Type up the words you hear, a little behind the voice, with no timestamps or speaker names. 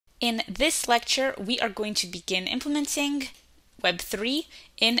In this lecture, we are going to begin implementing Web3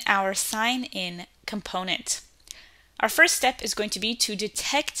 in our sign-in component. Our first step is going to be to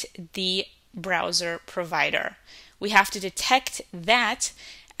detect the browser provider. We have to detect that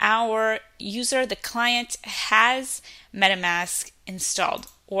our user, the client, has MetaMask installed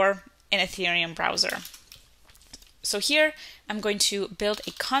or an Ethereum browser. So here I'm going to build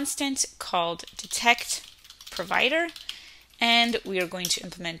a constant called detect provider, and we are going to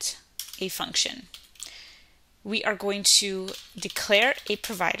implement a function. We are going to declare a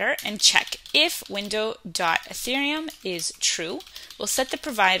provider and check if window.ethereum is true. We'll set the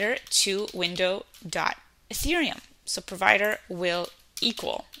provider to window.ethereum. So provider will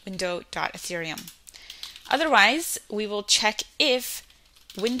equal window.ethereum. Otherwise, we will check if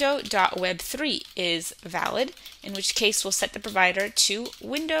window.web3 is valid, in which case we'll set the provider to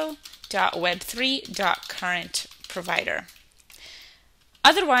window.web3.currentProvider.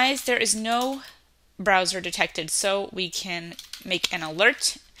 Otherwise, there is no browser detected, so we can make an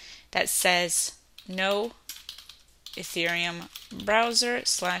alert that says no Ethereum browser /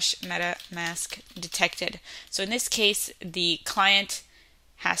 MetaMask detected. So in this case, the client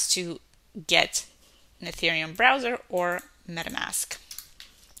has to get an Ethereum browser or MetaMask.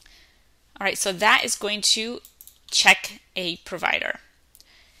 All right, so that is going to check a provider.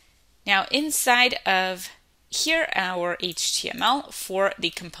 Now inside of here, our HTML for the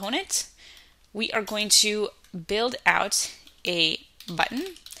component, we are going to build out a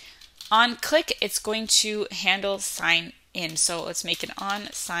button. On click, it's going to handle sign in. So let's make an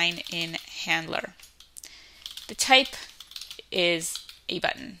on sign in handler. The type is a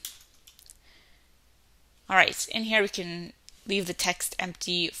button. All right, in here we can leave the text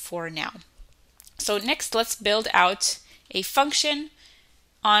empty for now. So next, let's build out a function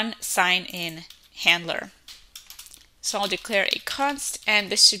on sign in handler. So I'll declare a const, and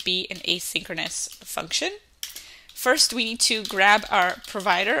this should be an asynchronous function. First, we need to grab our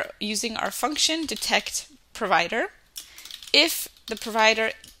provider using our function detect provider. If the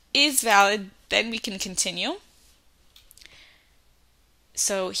provider is valid, then we can continue.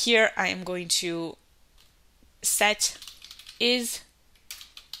 So here I am going to set is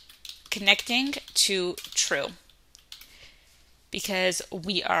connecting to true, because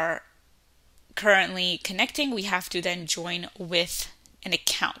we are currently connecting. We have to then join with an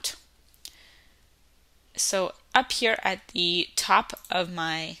account. So up here at the top of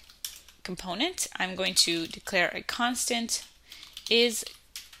my component, I'm going to declare a constant is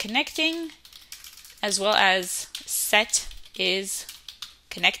connecting, as well as set is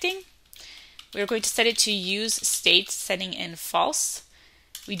connecting. We're going to set it to use state, setting in false.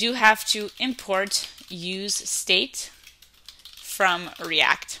 We do have to import use state from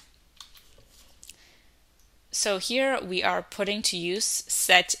React. So here we are putting to use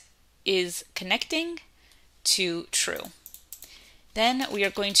set is connecting to true. Then we are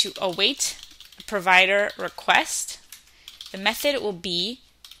going to await a provider request. The method will be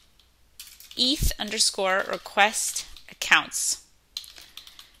eth_request accounts.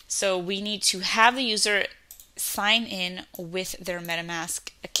 So we need to have the user sign in with their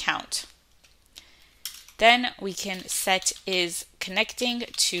MetaMask account. Then we can set is connecting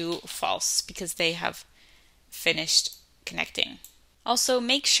to false because they have finished connecting. Also,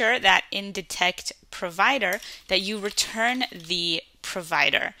 make sure that in detect provider that you return the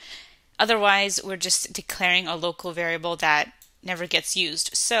provider. Otherwise, we're just declaring a local variable that never gets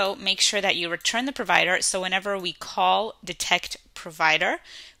used. So make sure that you return the provider. So whenever we call detect provider,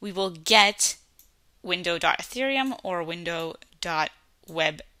 we will get window.ethereum or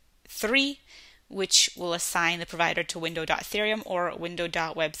window.web3, which will assign the provider to window.ethereum or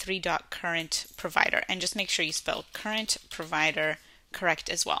window.web3.currentProvider. And just make sure you spell current provider correct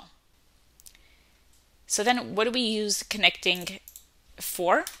as well. So then what do we use connecting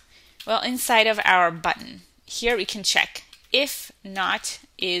for? Well, inside of our button, here we can check if not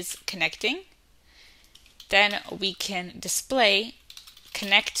is connecting, then we can display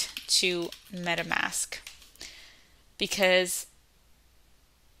connect to MetaMask, because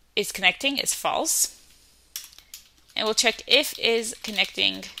is connecting is false. And we'll check if is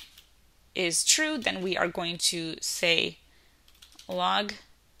connecting is true, then we are going to say log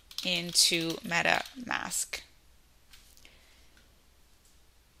into MetaMask.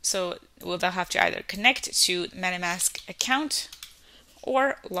 So they'll have to either connect to MetaMask account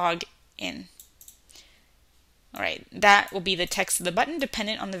or log in. All right, that will be the text of the button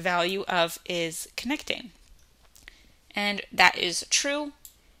dependent on the value of is connecting. And that is true.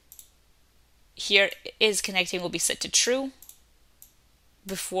 Here is connecting will be set to true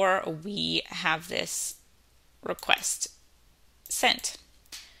before we have this request sent.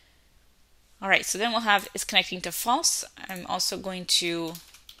 All right, so then we'll have is connecting to false. I'm also going to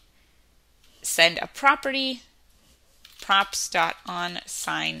send a property,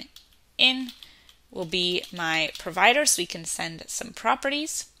 props.onSignIn will be my provider, so we can send some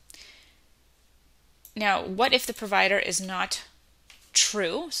properties. Now, what if the provider is not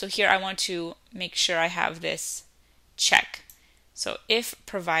true? So here I want to make sure I have this check. So if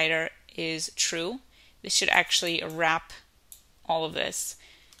provider is true, this should actually wrap all of this.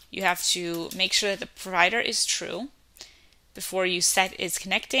 You have to make sure that the provider is true before you set is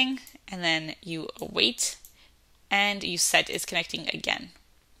connecting, and then you await and you set is connecting again.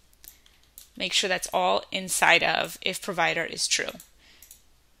 Make sure that's all inside of if provider is true.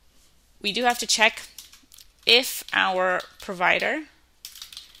 We do have to check if our provider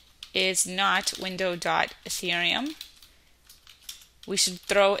is not window.ethereum. We should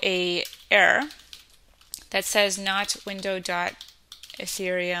throw a error that says not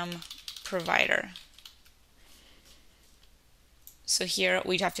window.ethereum provider. So here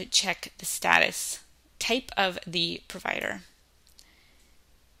we'd have to check the status type of the provider.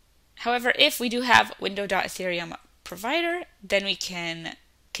 However, if we do have window.ethereum provider, then we can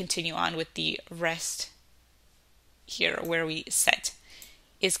continue on with the rest here where we set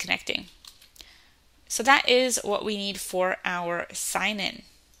is connecting. So that is what we need for our sign-in.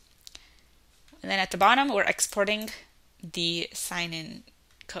 And then at the bottom, we're exporting the sign-in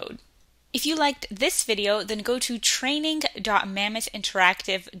code. If you liked this video, then go to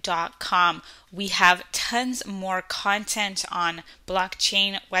training.mammothinteractive.com. We have tons more content on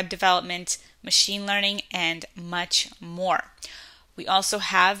blockchain, web development, machine learning, and much more. We also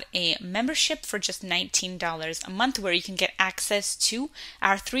have a membership for just $19 a month where you can get access to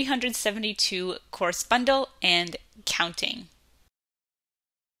our 372 course bundle and counting.